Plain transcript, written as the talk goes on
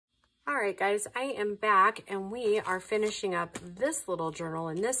All right, guys, I am back and we are finishing up this little journal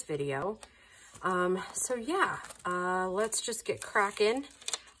in this video. Let's just get cracking.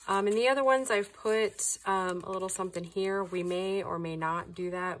 And the other ones I've put a little something here. We may or may not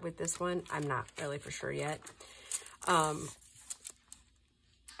do that with this one. I'm not really for sure yet. I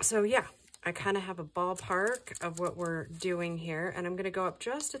kind of have a ballpark of what we're doing here, and I'm going to go up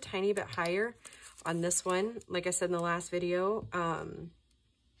just a tiny bit higher on this one. Like I said in the last video,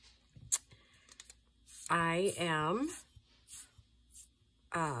 I am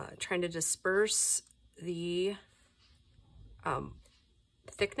trying to disperse the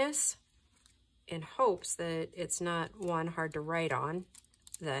thickness in hopes that it's not, one, hard to write on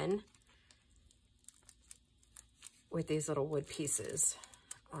then with these little wood pieces.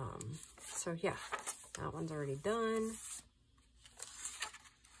 That one's already done.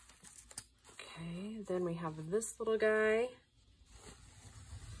 Okay, then we have this little guy.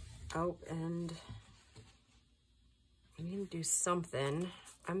 Oh, and we need to do something.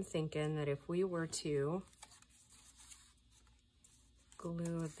 I'm thinking that if we were to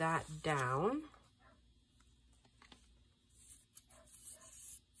glue that down,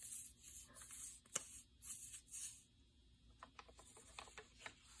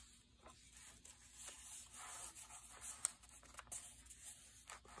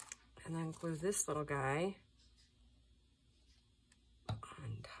 and then glue this little guy on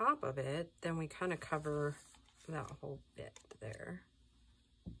top of it, then we kind of cover that whole bit there.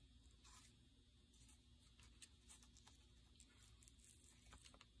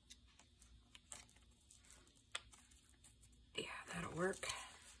 Yeah, that'll work.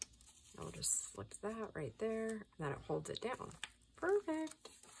 I'll just slip that right there, and then it holds it down. Perfect.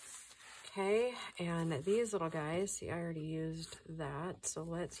 Okay, and these little guys, see, I already used that, so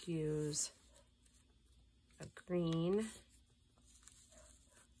let's use a green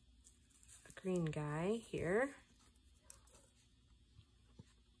guy here.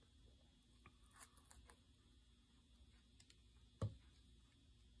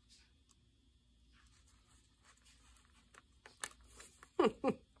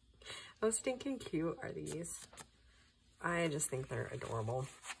 How stinking cute are these? I just think they're adorable.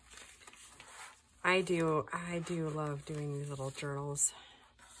 I do love doing these little journals.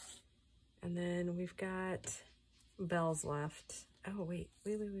 And then we've got bells left. Oh, wait.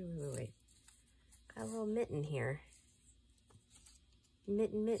 Got a little mitten here.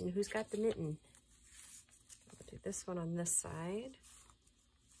 Mitten. Who's got the mitten? I'll do this one on this side.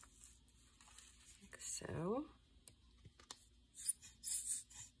 Like so.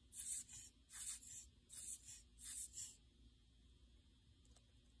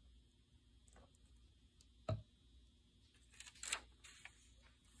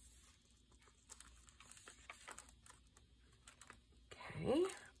 Okay.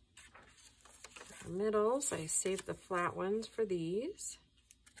 Our middles, I saved the flat ones for these.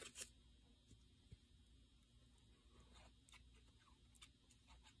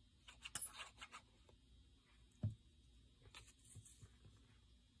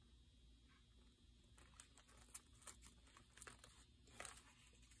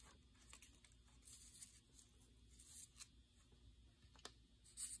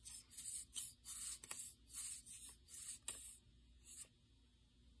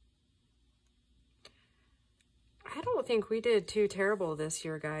 I don't think we did too terrible this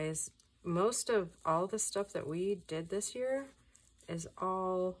year, guys. Most of all the stuff that we did this year is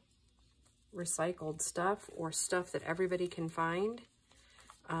all recycled stuff or stuff that everybody can find.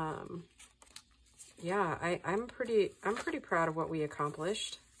 Yeah, I'm pretty proud of what we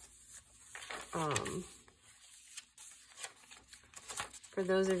accomplished. For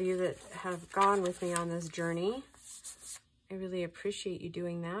those of you that have gone with me on this journey, I really appreciate you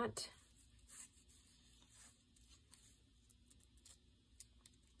doing that.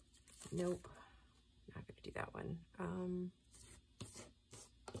 Nope, not gonna do that one.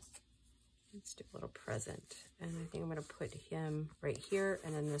 Let's do a little present. And I think I'm gonna put him right here,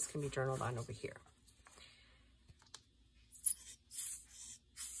 and then this can be journaled on over here.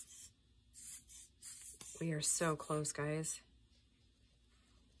 We are so close, guys.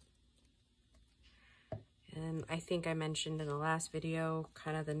 And I think I mentioned in the last video,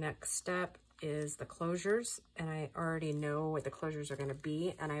 kind of the next step is the closures, and I already know what the closures are going to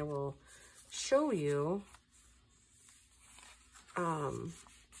be, and I will show you the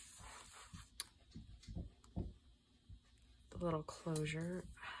little closure.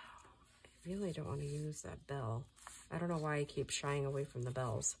 I really don't want to use that bell. I don't know why I keep shying away from the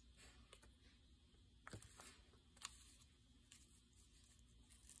bells.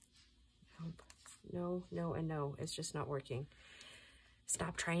 Nope. No, and no. It's just not working.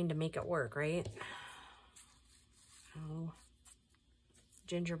 stop trying to make it work, right? Oh,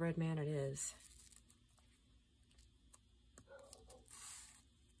 gingerbread man it is.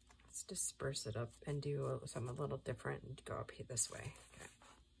 Let's disperse it up and do something a little different and go up here this way. Okay.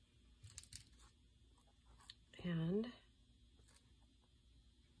 And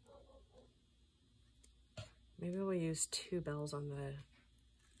maybe we'll use 2 bells on the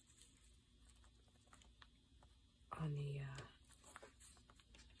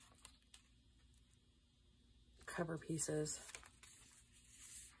cover pieces.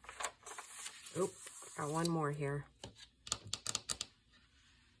 Oop, got one more here.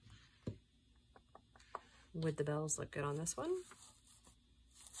 Would the bells look good on this one?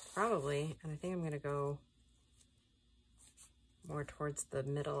 Probably, and I think I'm gonna go more towards the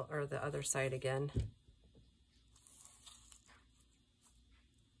middle or the other side again.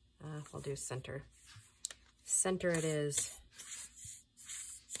 We'll do center. Center it is.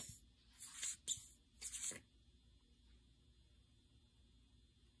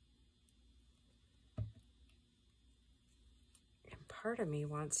 And part of me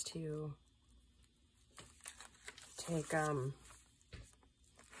wants to take make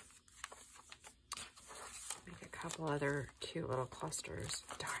a couple other cute little clusters.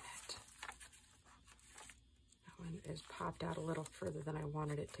 Darn it. That one is popped out a little further than I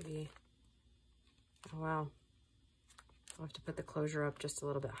wanted it to be. Oh well. I'll have to put the closure up just a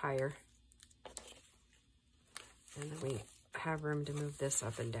little bit higher. And then we have room to move this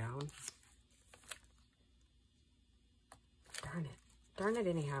up and down. Darn it. Darn it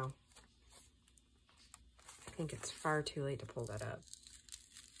anyhow. I think it's far too late to pull that up.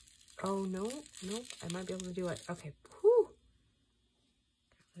 Oh, no, nope, I might be able to do it. Okay, whew.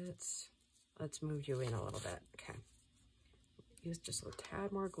 Let's move you in a little bit. Okay. Use just a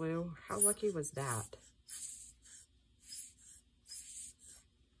tad more glue. How lucky was that?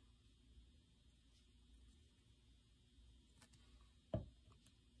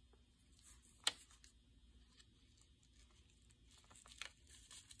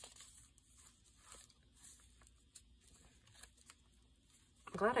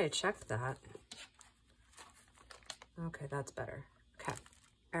 I'm glad I checked that. Okay, that's better. Okay,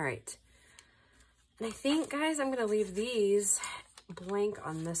 all right. And I think, guys, I'm gonna leave these blank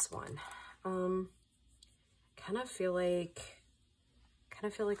on this one. Kind of feel like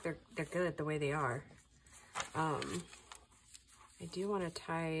they're good the way they are. I do want to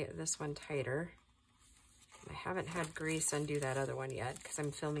tie this one tighter. I haven't had Grace undo that other one yet because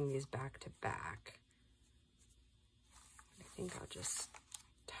I'm filming these back to back. I think I'll just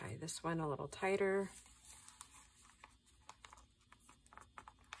tie this one a little tighter.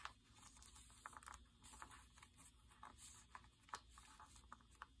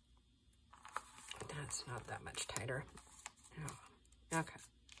 That's not that much tighter. Oh, okay.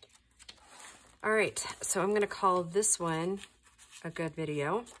 All right, so I'm going to call this one a good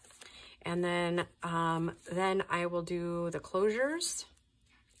video. And then I will do the closures.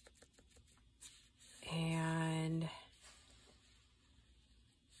 And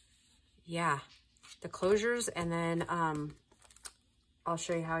yeah, the closures. And then I'll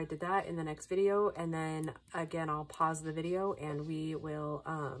show you how I did that in the next video. And then again, I'll pause the video and we will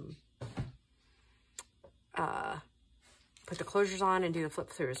put the closures on and do the flip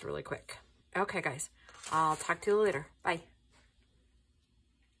throughs really quick. Okay, guys, I'll talk to you later. Bye.